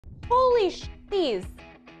Holy these.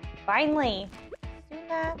 Finally.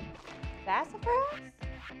 Sumac, sassafras,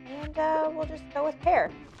 and we'll just go with pear.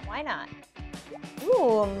 Why not?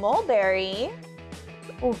 Ooh, mulberry.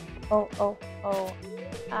 Ooh, oh.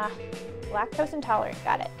 Lactose intolerant.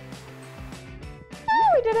 Got it.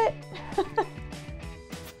 Oh, we did it.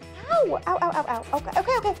 Ow, ow.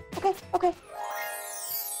 Okay.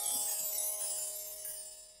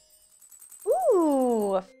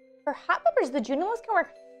 Ooh, for hot peppers, the Junimos can work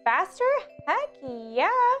faster? Heck yeah.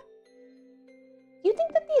 Do you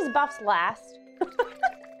think that these buffs last?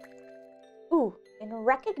 Ooh, in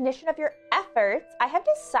recognition of your efforts, I have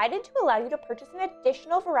decided to allow you to purchase an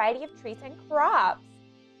additional variety of trees and crops.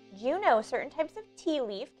 Do you know certain types of tea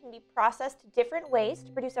leaf can be processed different ways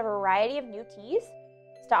to produce a variety of new teas?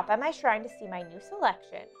 Stop by my shrine to see my new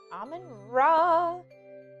selection. Almond raw.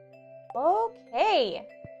 Okay.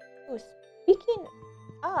 Ooh, speaking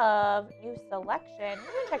of new selection, we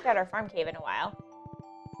haven't checked out our farm cave in a while.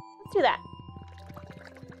 Let's do that.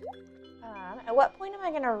 At what point am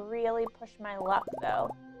I gonna really push my luck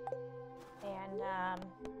though? And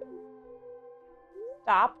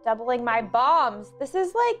stop doubling my bombs. This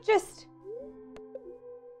is like just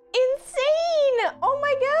insane! Oh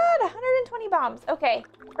my god, 120 bombs. Okay,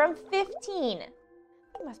 from 15. It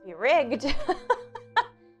must be rigged.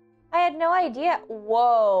 I had no idea.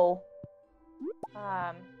 Whoa.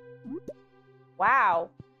 Wow.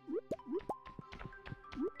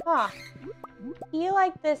 Huh. I feel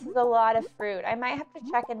like this is a lot of fruit. I might have to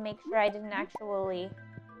check and make sure I didn't accidentally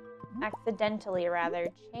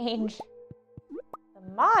change the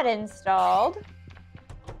mod installed.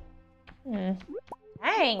 Dang.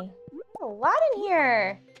 There's a lot in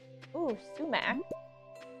here. Ooh, sumac.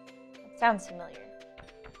 That sounds familiar.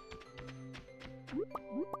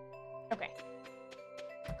 Okay.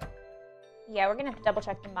 Yeah, we're gonna have to double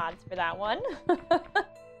check the mods for that one.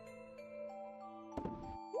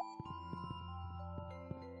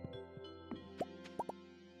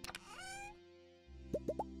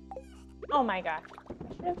 Oh my gosh.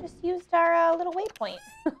 I should have just used our little waypoint.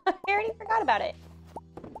 I already forgot about it.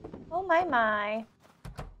 Oh my.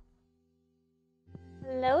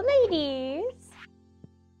 Hello, ladies.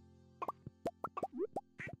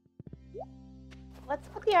 Let's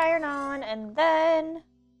put the iron on and then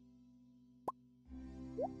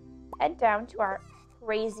head down to our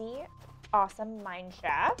crazy, awesome mine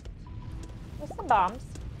shaft with some bombs.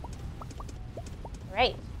 All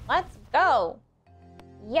right, let's go.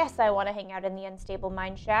 Yes, I want to hang out in the unstable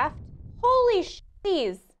mine shaft. Holy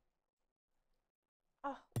these.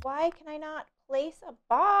 Oh, why can I not place a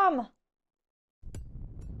bomb?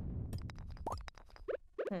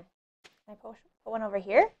 Can I put one over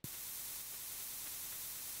here?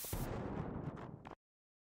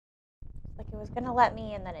 Like it was gonna let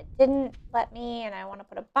me and then it didn't let me, and I want to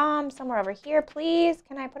put a bomb somewhere over here, please.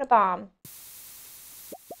 Can I put a bomb?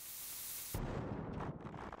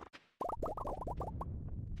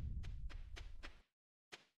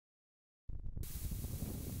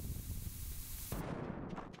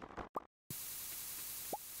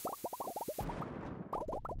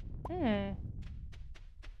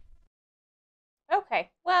 Okay,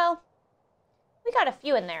 well, we got a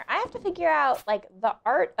few in there. I have to figure out, like, the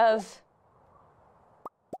art of,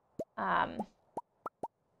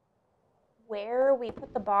 where we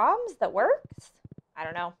put the bombs that works. I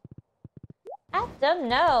don't know. I don't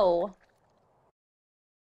know.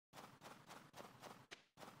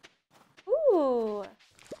 Ooh,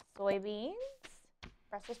 soybeans.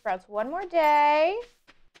 Brussels sprouts one more day.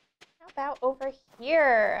 How about over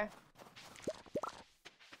here?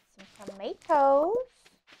 Some tomatoes.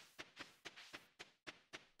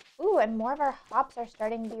 Ooh, and more of our hops are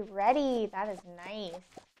starting to be ready. That is nice.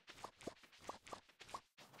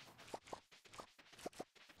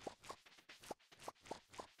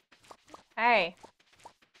 Okay.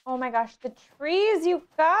 Oh my gosh, the trees, you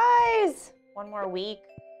guys! One more week.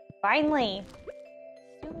 Finally.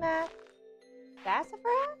 Sumac,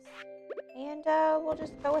 sassafras, and we'll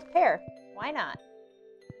just go with pear. Why not?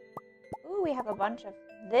 Ooh, we have a bunch of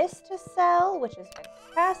this to sell, which is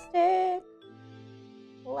fantastic.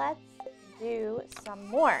 Let's do some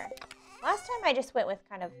more. Last time I just went with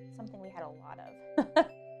kind of something we had a lot of.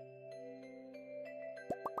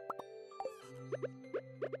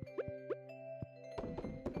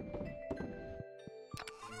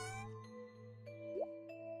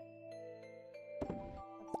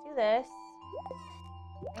 Let's do this.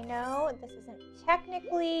 I know this isn't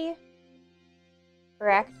technically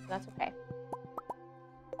correct, but that's okay.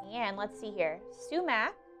 And let's see here.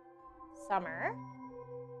 Sumac, summer,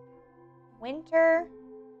 winter,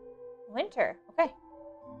 okay.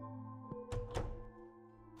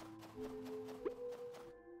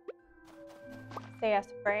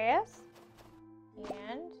 sassafras,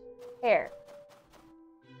 and pear.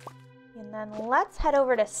 And then let's head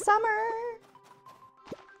over to summer.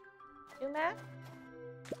 Sumac.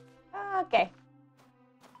 Okay.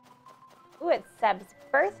 Ooh, it's Seb's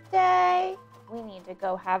birthday. We need to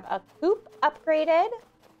go have a coop upgraded.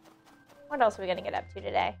 What else are we gonna get up to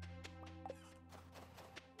today?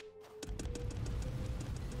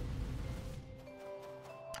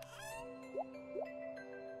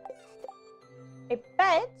 I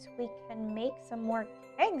bet we can make some more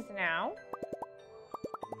eggs now.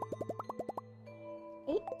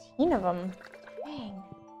 18 of them. Dang.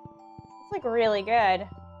 That's like really good.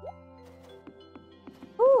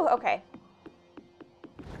 Ooh, okay.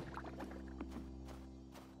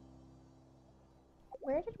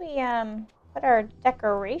 Where did we put our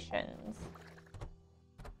decorations?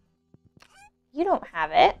 You don't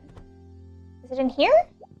have it. Is it in here?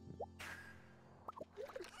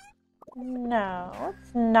 No,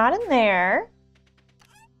 it's not in there.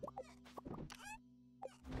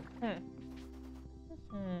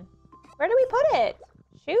 Where do we put it?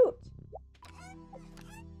 Shoot.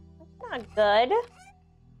 That's not good.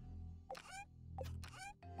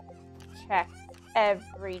 Check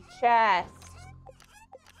every chest.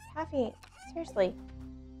 Taffy, seriously.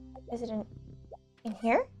 Is it in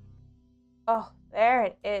here? Oh, there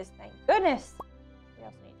it is. Thank goodness. We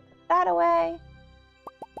also need to put that away.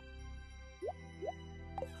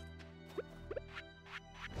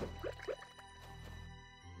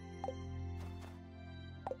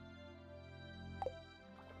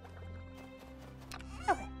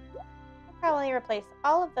 Okay. I'll probably replace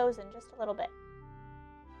all of those in just a little bit.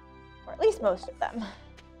 Or at least most of them.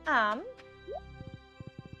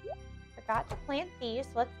 Forgot to plant these,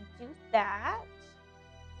 so let's do that.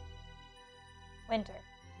 Winter.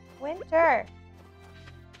 Winter.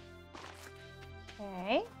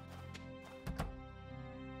 Okay.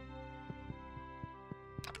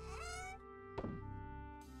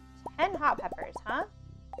 And hot peppers, huh?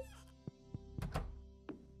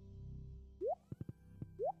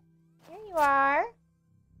 Here you are.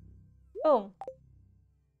 Boom.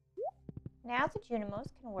 Now the Junimos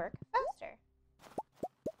can work faster.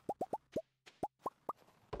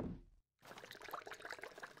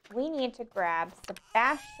 We need to grab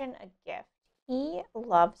Sebastian a gift. He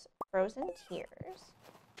loves frozen tears.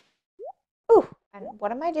 Ooh, and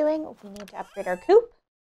what am I doing? We need to upgrade our coop.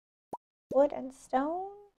 Wood and stone?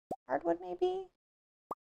 Hardwood, maybe?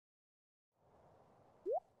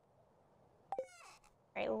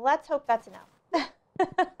 All right, let's hope that's enough.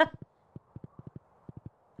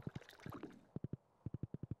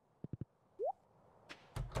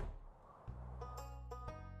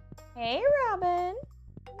 Hey, Robin.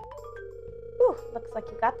 Ooh, looks like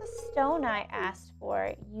you got the stone I asked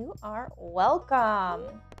for. You are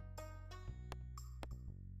welcome.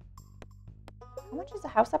 How much is a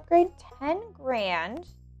house upgrade? 10 grand.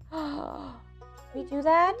 Should we do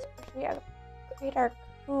that? Or should we upgrade our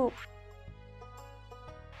coop?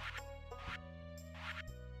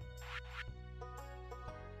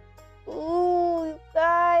 Ooh, you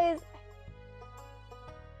guys.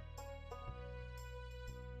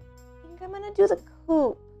 I think I'm gonna do the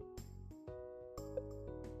coop.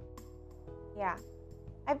 Yeah,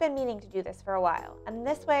 I've been meaning to do this for a while. And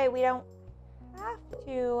this way we don't have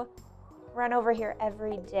to run over here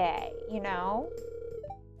every day, you know?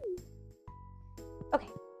 Okay.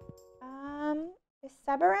 Is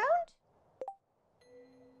Seb around?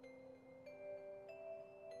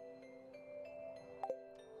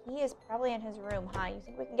 He is probably in his room, huh? You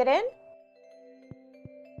think we can get in?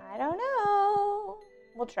 I don't know.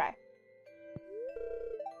 We'll try.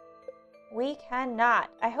 We cannot.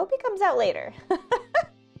 I hope he comes out later.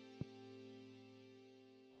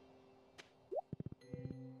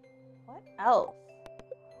 What else?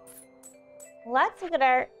 Let's look at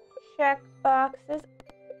our check boxes.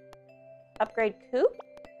 Upgrade coop.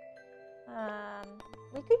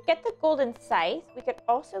 We could get the golden scythe. We could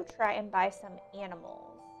also try and buy some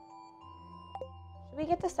animals. Should we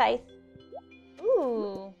get the scythe?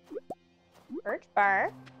 Ooh. Birch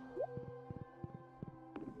bark.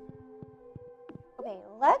 Okay,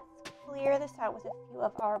 let's clear this out with a few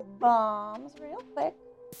of our bombs real quick.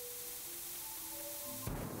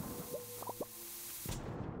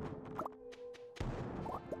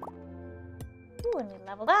 Ooh, and we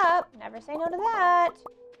leveled up. Never say no to that.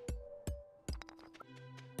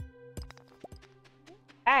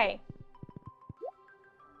 Okay.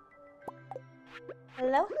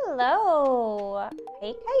 Hello, hello.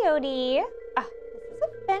 Hey, Coyote. Ah, this is a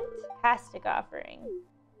fantastic offering.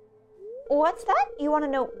 What's that? You want to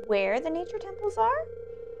know where the nature temples are?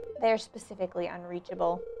 They're specifically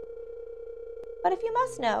unreachable. but if you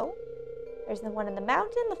must know, there's the one in the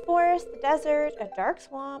mountain, the forest, the desert, a dark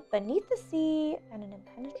swamp, beneath the sea, and an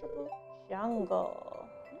impenetrable jungle.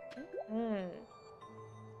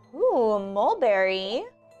 Ooh, a mulberry.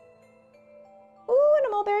 Ooh, and a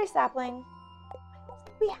mulberry sapling. I don't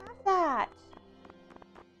think we have that.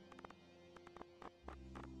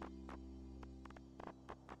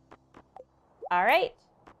 All right.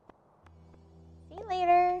 See you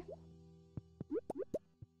later.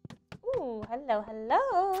 Ooh, hello,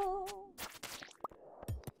 hello.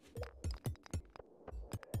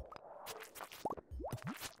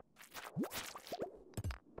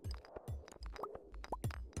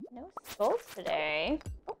 No skulls today.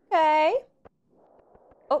 Okay.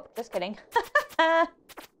 Oh, just kidding. I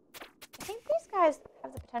think these guys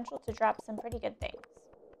have the potential to drop some pretty good things.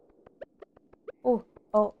 Ooh,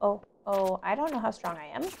 oh, I don't know how strong I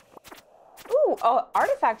am. Ooh, oh,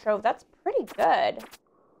 artifact trove, that's pretty good.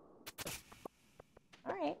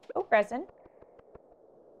 All right, oak resin.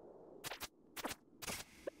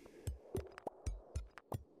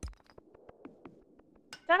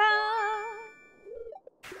 Ta-da!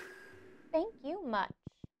 Thank you much.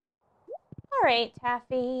 All right,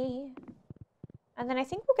 Taffy. And then I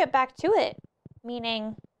think we'll get back to it,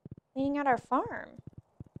 meaning cleaning out our farm.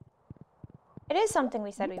 It is something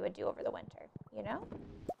we said we would do over the winter, you know?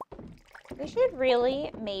 We should really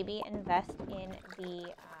maybe invest in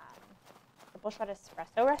the triple shot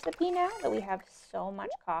espresso recipe now that we have so much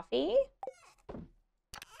coffee.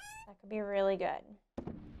 That could be really good.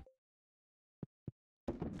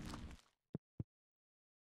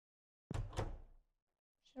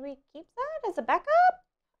 Should we keep that as a backup?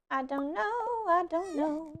 I don't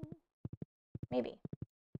know. Maybe.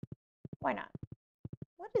 Why not?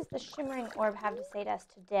 What does the shimmering orb have to say to us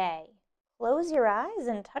today? Close your eyes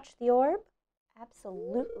and touch the orb?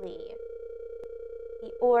 Absolutely.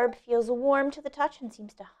 The orb feels warm to the touch and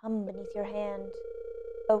seems to hum beneath your hand.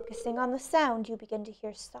 Focusing on the sound, you begin to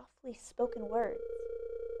hear softly spoken words.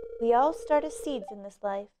 We all start as seeds in this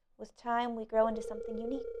life. With time, we grow into something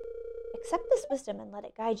unique. Accept this wisdom and let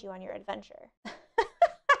it guide you on your adventure.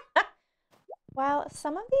 While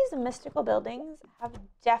some of these mystical buildings have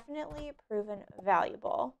definitely proven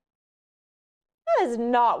valuable, that is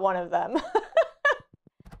not one of them. I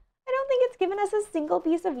don't think it's given us a single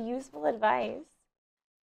piece of useful advice.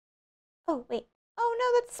 Oh, wait. Oh,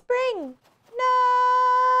 no, that's spring.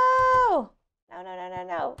 No!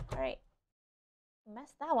 No. All right.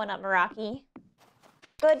 Messed that one up, Meraki.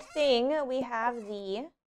 Good thing we have the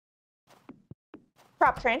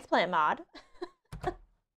crop transplant mod. All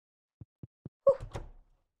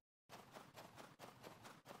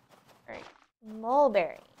right,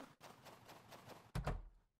 mulberry.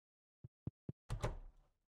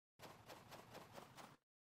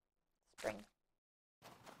 Spring.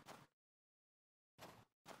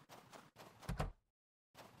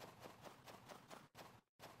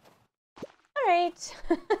 All right.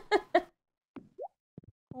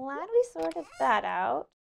 Glad we sorted that out.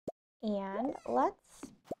 And let's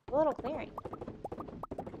do a little clearing.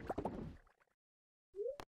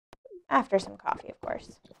 After some coffee, of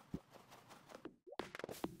course.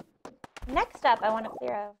 Next up, I want to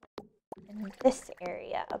clear out in this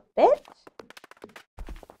area a bit.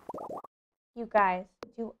 You guys,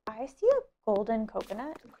 do I see a golden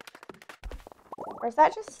coconut? Or is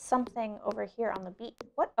that just something over here on the beach?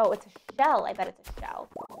 What? Oh, it's a shell. I bet it's a shell.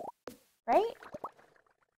 Right?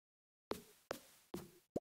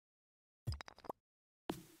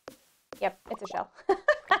 Yep, it's a shell.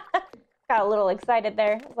 Got a little excited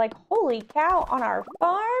there. I was like, holy cow, on our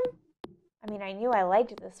farm? I mean, I knew I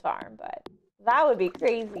liked this farm, but that would be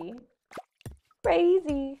crazy.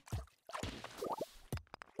 Crazy.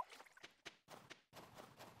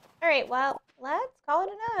 All right, well, let's call it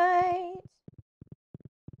a night.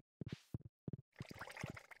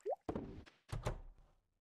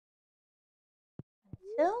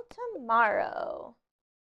 Until tomorrow.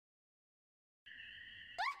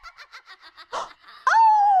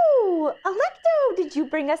 Oh, Alecto, did you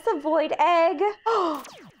bring us a void egg? Oh,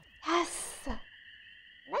 yes.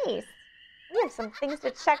 Nice. We have some things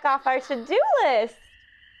to check off our to-do list.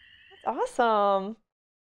 That's awesome.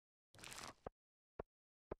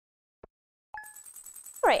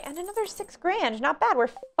 All right, and another 6 grand. Not bad. We're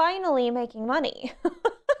finally making money.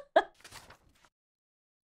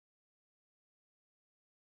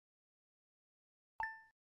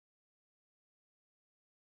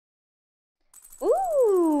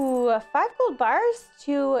 Ooh, 5 gold bars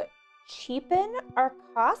to cheapen our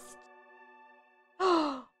cost.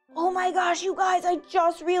 Oh my gosh, you guys, I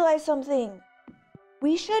just realized something.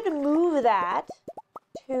 We should move that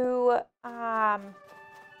to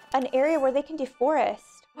an area where they can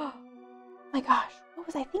deforest. Oh my gosh, what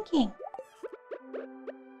was I thinking?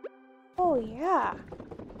 Oh yeah.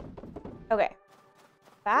 Okay,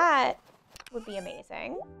 that would be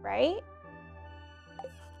amazing, right?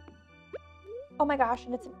 Oh my gosh,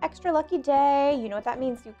 and it's an extra lucky day. You know what that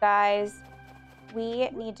means, you guys. We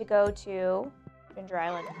need to go to Ginger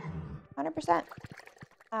Island, 100%.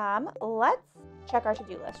 Let's check our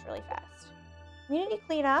to-do list really fast. Community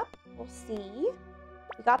cleanup, we'll see.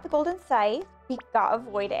 We got the golden scythe. We got a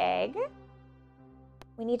void egg.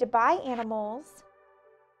 We need to buy animals.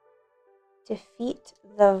 Defeat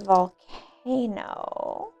the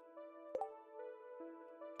volcano.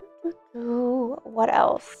 What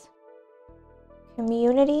else?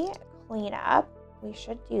 Community cleanup. We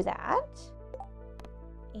should do that.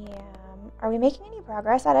 And are we making any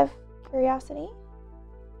progress out of curiosity?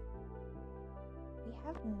 We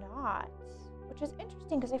have not, which is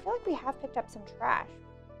interesting because I feel like we have picked up some trash.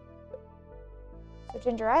 So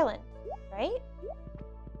Ginger Island, right?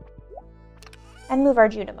 And move our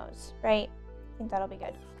Junimos, right? I think that'll be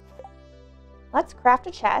good. Let's craft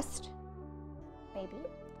a chest. Maybe,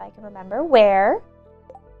 if I can remember where.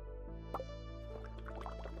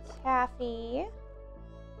 Taffy.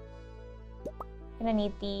 Gonna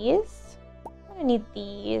need these. Gonna need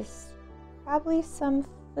these. Probably some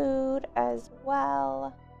food as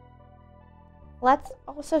well. Let's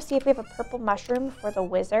also see if we have a purple mushroom for the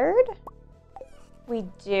wizard. We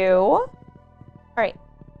do. All right.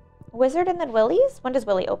 Wizard and then Willie's? When does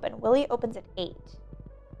Willie open? Willie opens at 8.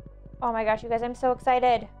 Oh my gosh, you guys, I'm so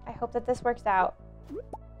excited. I hope that this works out.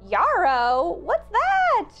 Yarrow? What's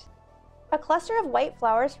that? A cluster of white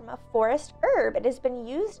flowers from a forest herb. It has been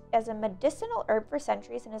used as a medicinal herb for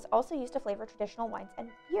centuries and is also used to flavor traditional wines and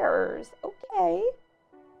beers. Okay.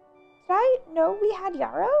 Did I know we had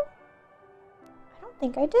yarrow? I don't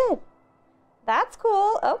think I did. That's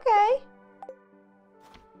cool. Okay.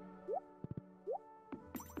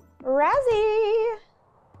 Razzie!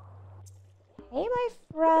 Hey, my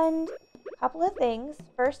friend. A couple of things.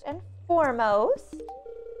 First and foremost,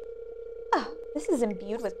 this is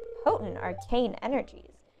imbued with potent arcane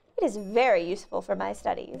energies. It is very useful for my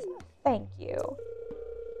studies. Thank you.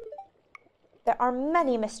 There are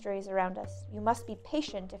many mysteries around us. You must be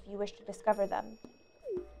patient if you wish to discover them.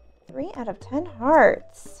 3 out of 10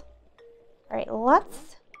 hearts. All right,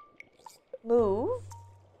 let's move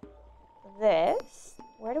this.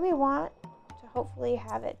 Where do we want to hopefully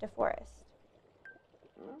have it deforest?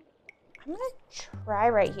 I'm gonna try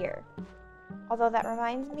right here. Although that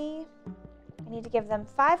reminds me, I need to give them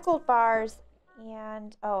 5 gold bars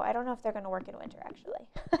and, oh, I don't know if they're gonna work in winter, actually.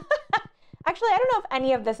 Actually, I don't know if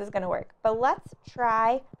any of this is gonna work, but let's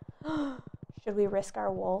try. Should we risk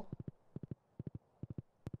our wool?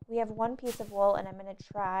 We have 1 piece of wool and I'm gonna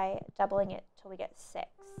try doubling it till we get 6.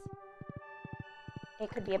 It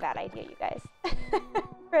could be a bad idea, you guys,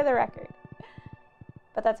 for the record,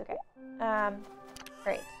 but that's okay.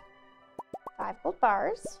 Great. 5 gold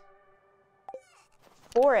bars.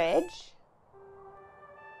 Forage.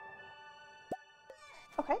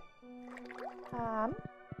 Okay.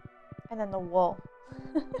 And then the wool.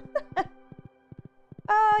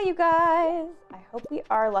 Oh, you guys. I hope we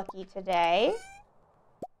are lucky today.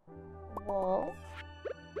 Wool.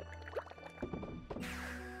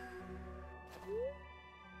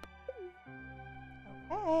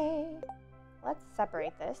 Okay. Let's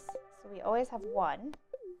separate this so we always have 1.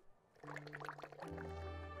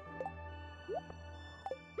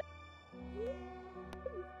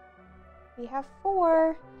 We have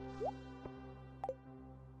 4.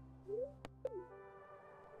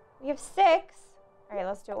 We have 6. All right,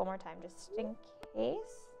 let's do it one more time just in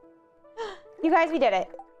case. You guys, we did it.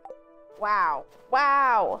 Wow.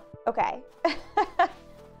 Wow. Okay.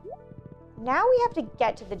 Now we have to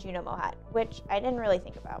get to the Junimo hut, which I didn't really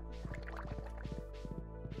think about.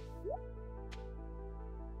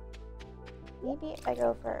 Maybe if I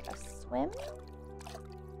go for a swim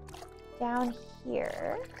down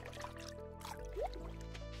here.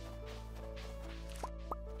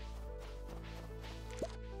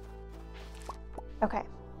 Okay.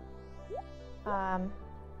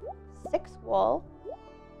 6 wool,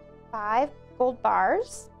 5 gold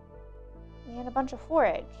bars, and a bunch of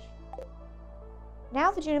forage.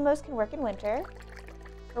 Now the Junimos can work in winter.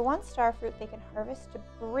 For 1 star fruit, they can harvest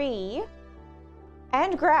debris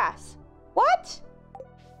and grass. What?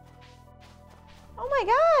 Oh my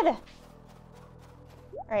god!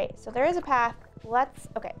 All right, so there is a path. Let's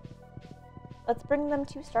bring them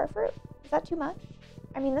 2 star fruit. Is that too much?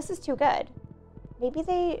 I mean, this is too good. Maybe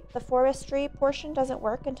the forestry portion doesn't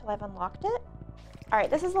work until I've unlocked it. All right,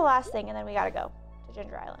 this is the last thing, and then we gotta go to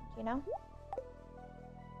Ginger Island, you know?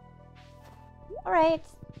 All right.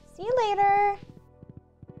 See you later.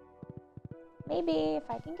 Maybe if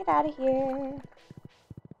I can get out of here.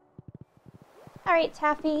 All right,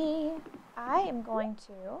 Taffy. I am going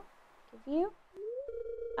to give you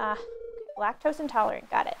lactose intolerant.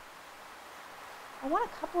 Got it. I want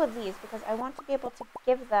a couple of these because I want to be able to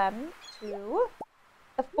give them to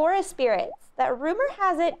the forest spirits that rumor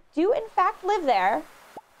has it do in fact live there.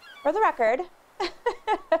 For the record.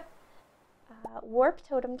 Warp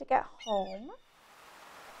totem to get home.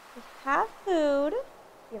 We have food.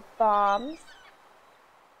 We have bombs.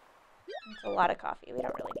 It's a lot of coffee. We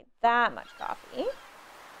don't really need that much coffee.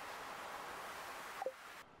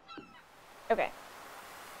 Okay.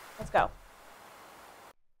 Let's go.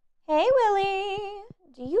 Hey, Willie.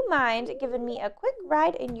 Do you mind giving me a quick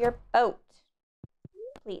ride in your boat?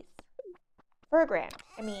 Please. For $1,000.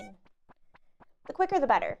 I mean, the quicker the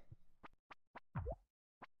better.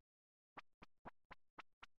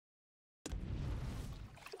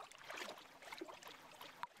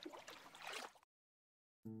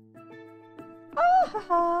 Oh,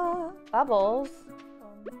 haha. Bubbles.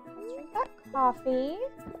 Let's drink that coffee.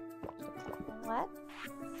 Let's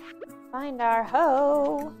find our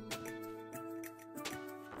hoe.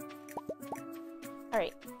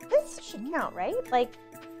 Alright, this should count, right? Like,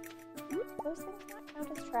 those things not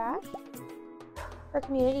count as trash? For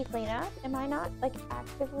community cleanup? Am I not, like,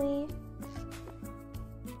 actively...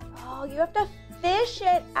 Oh, you have to fish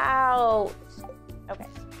it out! Okay.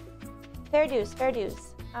 Fair dues, fair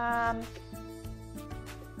dues.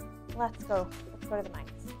 Let's go. Let's go to the mines.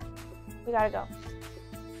 We gotta go.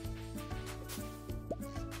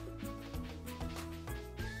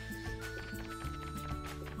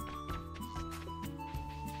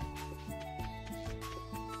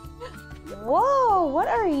 Whoa, what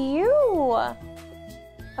are you?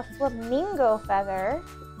 A flamingo feather.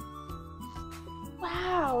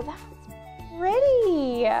 Wow, that's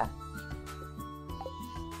pretty. Oh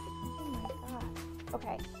my god.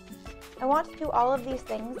 Okay. I want to do all of these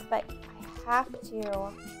things, but I have to do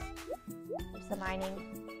some mining.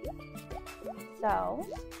 So,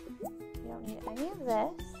 we don't need any of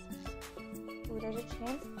this. Ooh, there's a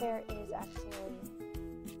chance there is actually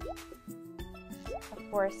a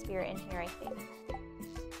forest spirit in here, I think.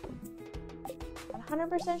 I'm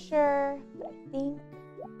 100% sure, but I think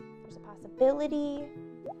there's a possibility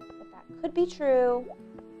that could be true.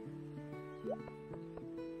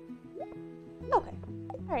 Okay,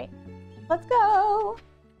 all right, let's go.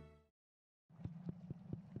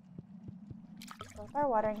 Fill up our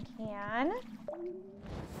watering can.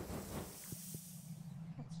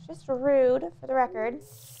 It's just rude, for the record.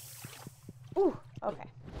 Ooh, okay.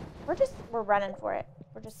 We're running for it.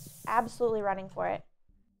 We're just absolutely running for it.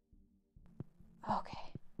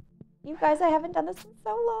 Okay. You guys, I haven't done this in so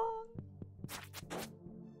long.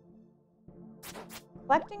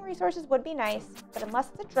 Collecting resources would be nice, but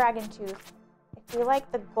unless it's a dragon tooth, I feel like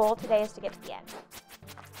the goal today is to get to the end.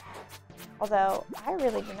 Although, I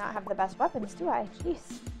really do not have the best weapons, do I?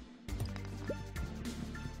 Jeez.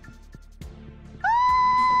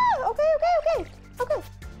 Ah! Okay.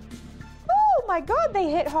 Oh my god, they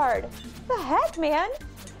hit hard. What the heck, man?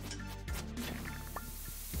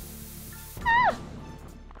 Ah!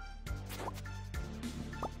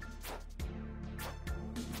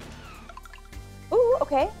 Ooh,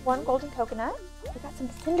 okay. 1 golden coconut. We got some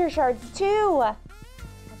cinder shards too.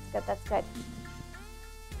 That's good.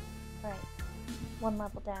 All right, 1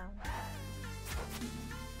 level down.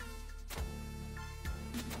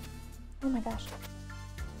 Oh my gosh.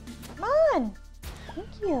 Come on.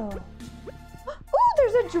 Thank you. Oh,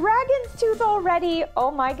 there's a dragon's tooth already.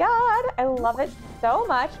 Oh my god. I love it so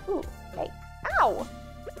much. Ooh, okay. Ow.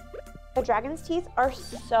 The dragon's teeth are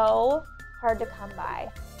so hard to come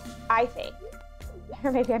by, I think.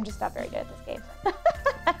 Or maybe I'm just not very good at this game.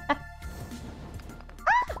 Ah!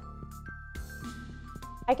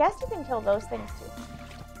 I guess you can kill those things too.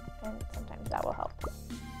 And sometimes that will help.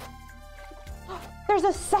 There's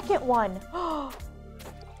a second one. Oh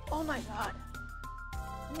my god.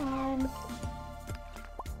 Come on.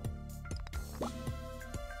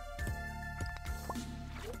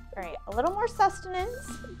 All right, a little more sustenance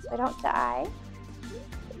so I don't die.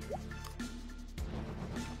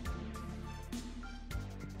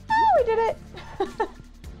 Oh, we did it.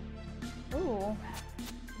 Ooh.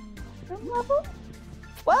 Mushroom level?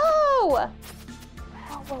 Whoa!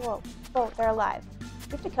 Whoa. Oh, they're alive. Do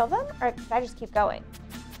you have to kill them? Or can I just keep going?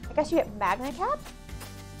 I guess you get magna cap?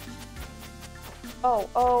 Oh,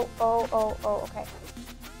 okay.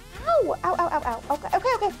 Ow! Ow. Okay.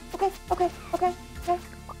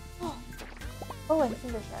 Oh, and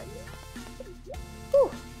cinder shards.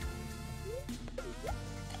 Whew.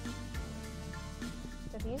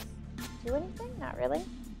 do anything? Not really.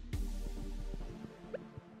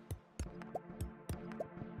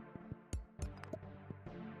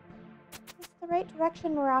 It's the right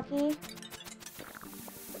direction, Meraki.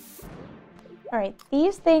 Alright,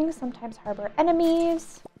 these things sometimes harbor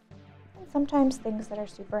enemies, and sometimes things that are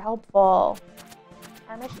super helpful.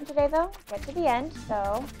 Our mission today, though, get to the end,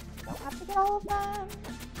 so you don't have to get all of them.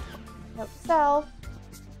 Note to self.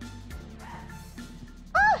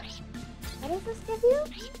 Ah! What does this give you?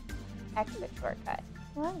 Exit shortcut.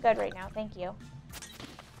 Well, I'm good right now, thank you.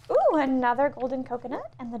 Ooh, another golden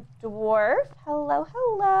coconut, and the dwarf. Hello,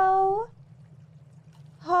 hello.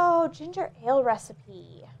 Oh, ginger ale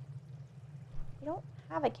recipe. We don't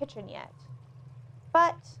have a kitchen yet,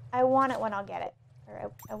 but I want it when I'll get it.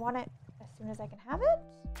 Or I want it as soon as I can have it.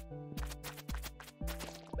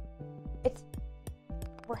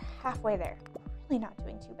 We're halfway there. We're really not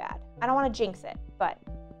doing too bad. I don't want to jinx it, but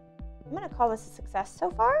I'm gonna call this a success so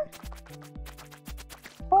far.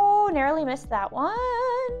 Oh, narrowly missed that one.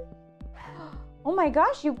 Oh my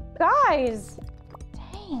gosh, you guys.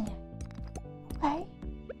 Dang. Okay.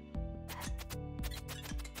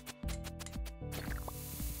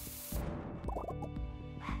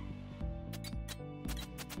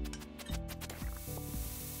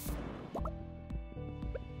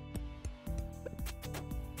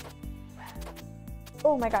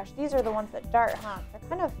 Oh my gosh, these are the ones that dart, huh? They're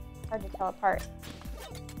kind of hard to tell apart.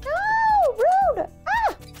 No! Rude!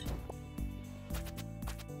 Ah!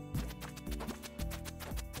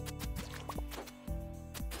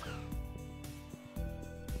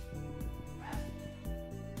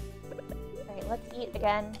 Alright, let's eat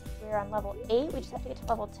again. We're on level 8. We just have to get to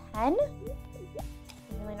level 10.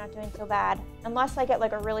 I'm really not doing so bad. Unless I get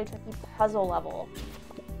like a really tricky puzzle level.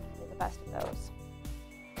 I'll do the best of those.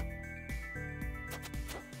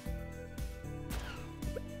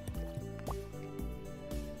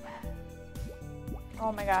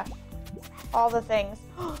 Oh my gosh. All the things.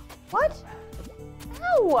 What?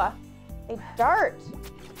 Ow! They dart.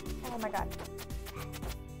 Oh my god.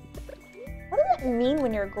 What does it mean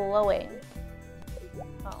when you're glowing?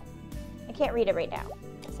 Oh. I can't read it right now.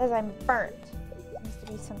 It says I'm burnt. Seems to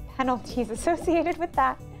be some penalties associated with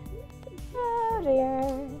that. Oh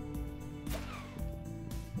dear.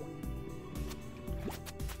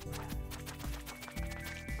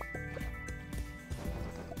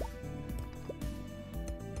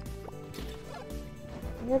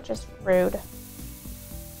 You're just rude.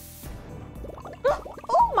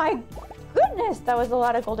 Oh my goodness, that was a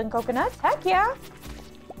lot of golden coconuts. Heck yeah.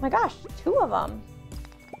 Oh my gosh, 2 of them.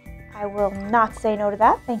 I will not say no to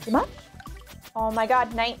that. Thank you much. Oh my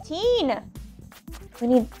god, 19. We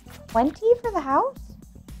need 20 for the house?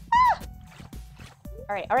 Ah!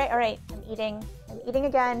 All right, all right, all right. I'm eating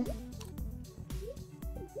again.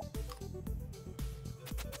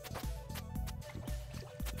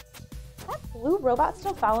 Blue robot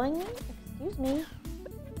still following me? Excuse me.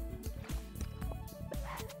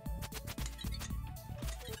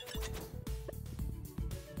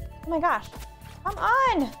 Oh my gosh. Come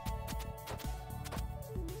on!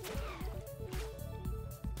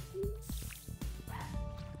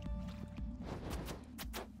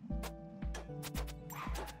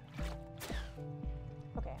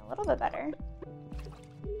 Okay, a little bit better.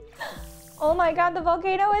 Oh my god, the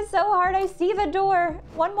volcano is so hard. I see the door.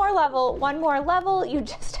 One more level, one more level. You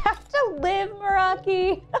just have to live,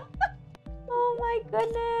 Meraki. Oh my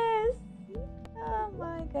goodness. Oh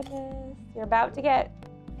my goodness. You're about to get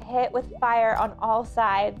hit with fire on all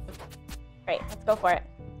sides. Great, let's go for it.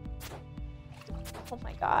 Oh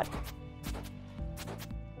my god.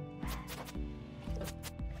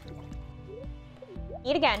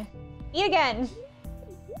 Eat again. Eat again.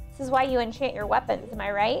 This is why you enchant your weapons, am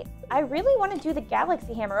I right? I really want to do the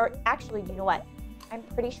galaxy hammer, or actually, you know what? I'm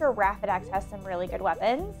pretty sure Raffadax has some really good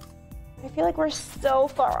weapons. I feel like we're so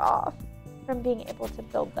far off from being able to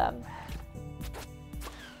build them.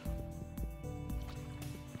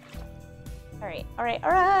 All right, all right,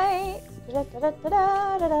 all right. Da, da, da, da,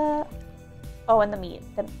 da, da, da. Oh, and the maze.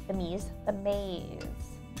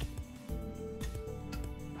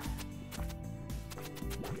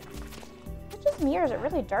 Is it just me, or is it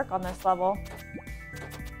really dark on this level?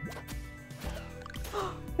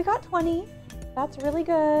 We got 20. That's really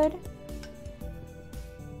good.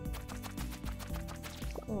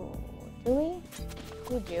 Ooh, do we?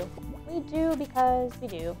 We do. We do because we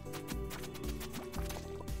do.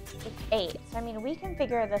 It's 8. So, I mean, we can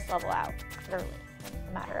figure this level out literally in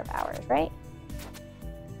a matter of hours, right?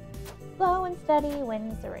 Slow and steady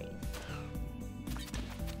wins the race.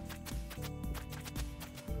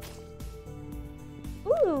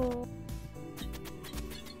 Ooh.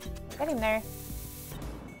 We're getting there.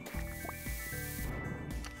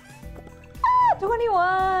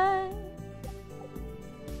 21.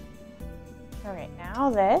 All right, now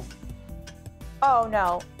this. Oh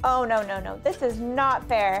no. Oh no, no, no. This is not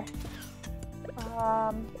fair.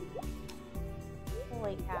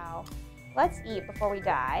 Holy cow. Let's eat before we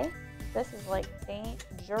die. This is like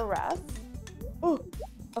dangerous. Ooh,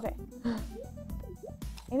 okay.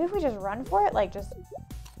 Maybe if we just run for it, like just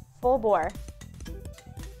full bore.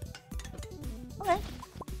 Okay.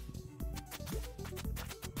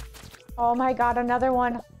 Oh my god, another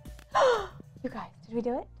one. You guys, did we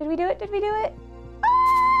do it? Did we do it? Did we do it?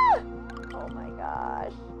 Ah! Oh my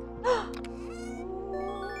gosh.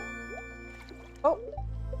 Oh,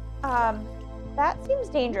 that seems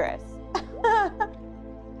dangerous.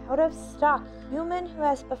 Out of stock, human who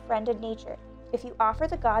has befriended nature. If you offer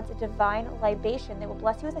the gods a divine libation, they will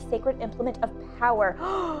bless you with a sacred implement of power.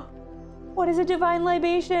 What is a divine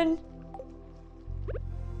libation?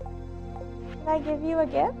 Can I give you a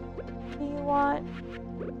gift? Do you want,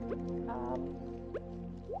 I'll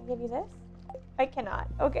give you this? I cannot.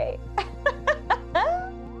 Okay.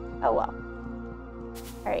 Oh well.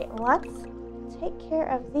 All right, let's take care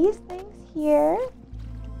of these things here.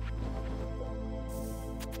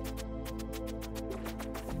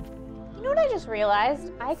 You know what I just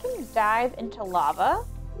realized? I can dive into lava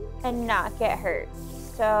and not get hurt.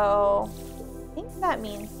 So I think that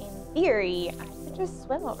means in theory, I could just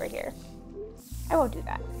swim over here. I won't do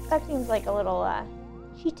that. That seems like a little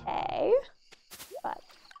cheaty, but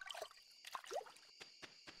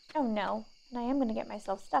oh no. And I am gonna get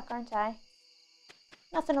myself stuck, aren't I?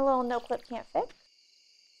 Nothing a little no clip can't fix.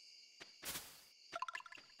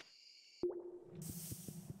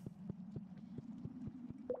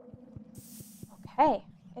 Okay,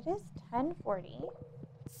 it is 10:40.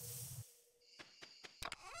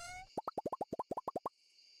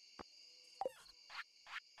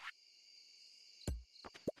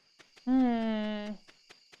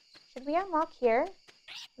 Should we unlock here?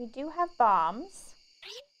 We do have bombs.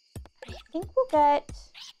 I think we'll get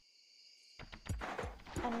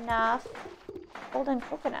enough golden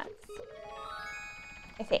coconuts.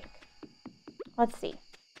 I think. Let's see.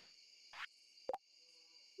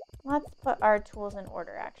 Let's put our tools in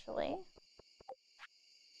order, actually.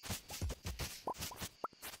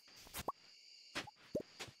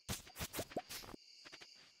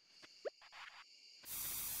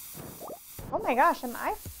 Oh my gosh, am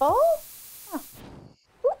I full? Huh.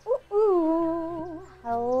 Ooh, ooh, ooh.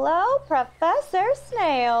 Hello, Professor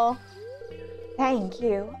Snail. Thank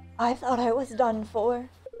you. I thought I was done for.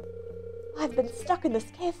 I've been stuck in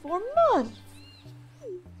this cave for months.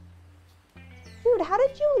 Dude, how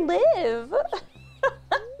did you live?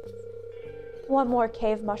 One more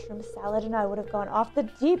cave mushroom salad and I would have gone off the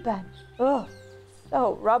deep end. Ugh,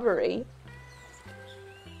 so rubbery.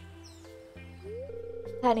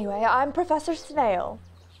 Anyway, I'm Professor Snail.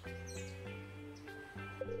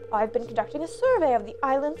 I've been conducting a survey of the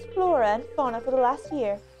island's flora and fauna for the last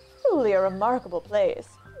year. Truly a remarkable place.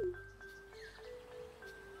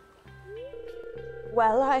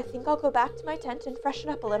 Well, I think I'll go back to my tent and freshen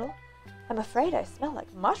up a little. I'm afraid I smell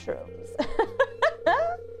like mushrooms.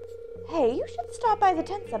 Hey, you should stop by the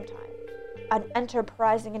tent sometime. An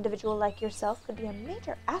enterprising individual like yourself could be a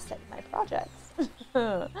major asset in my projects.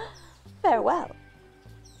 Farewell.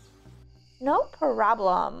 No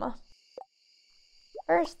problem.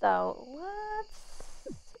 First, though,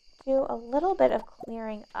 let's do a little bit of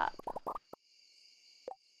clearing up.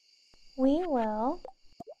 We will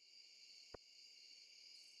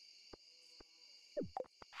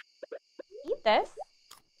eat this.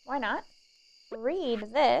 Why not?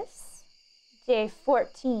 Read this. Day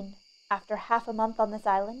 14. After half a month on this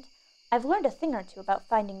island, I've learned a thing or two about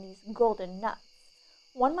finding these golden nuts.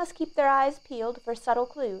 One must keep their eyes peeled for subtle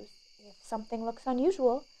clues. If something looks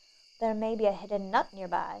unusual, there may be a hidden nut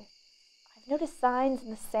nearby. I've noticed signs in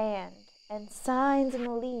the sand and signs in the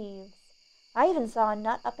leaves. I even saw a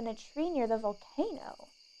nut up in a tree near the volcano.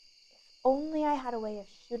 If only I had a way of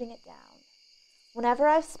shooting it down. Whenever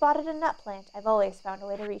I've spotted a nut plant, I've always found a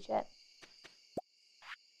way to reach it.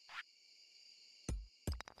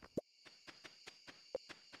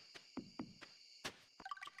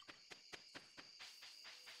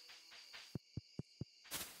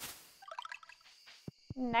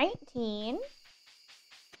 $19.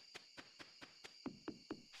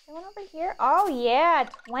 Someone over here? Oh yeah,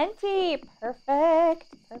 20. Perfect.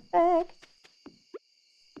 Perfect.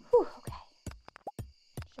 Whew, okay.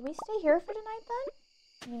 Should we stay here for tonight then?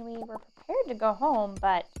 I mean, we were prepared to go home,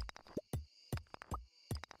 but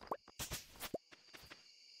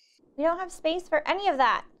we don't have space for any of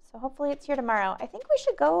that. So hopefully it's here tomorrow. I think we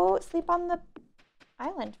should go sleep on the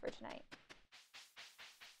island for tonight.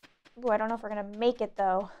 Ooh, I don't know if we're gonna make it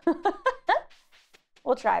though.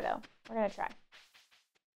 We'll try though. We're gonna try.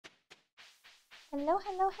 Hello,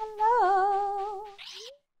 hello, hello.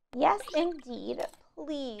 Yes, indeed.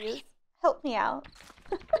 Please help me out.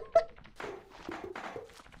 It's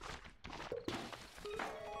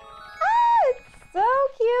so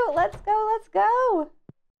cute. Let's go, let's go.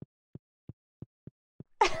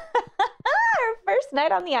 Our first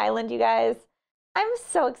night on the island, you guys. I'm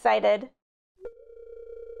so excited.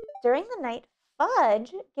 During the night,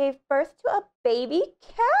 Fudge gave birth to a baby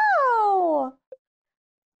cow.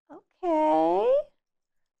 Okay.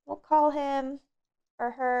 We'll call him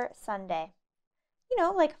or her Sunday. You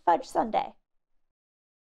know, like Fudge Sunday.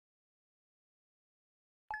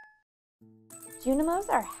 Junimos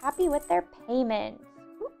are happy with their payment.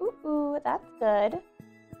 Ooh, ooh, ooh, that's good.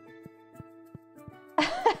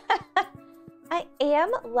 I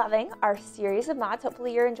am loving our series of mods.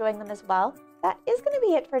 Hopefully you're enjoying them as well. That is going to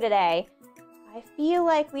be it for today. I feel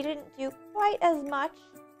like we didn't do quite as much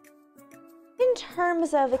in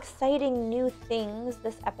terms of exciting new things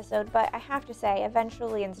this episode, but I have to say,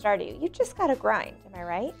 eventually in Stardew, you just gotta grind, am I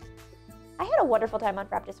right? I had a wonderful time on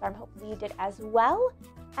Frabjous Farm. Hopefully you did as well.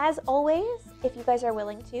 As always, if you guys are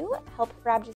willing to, help Frabjous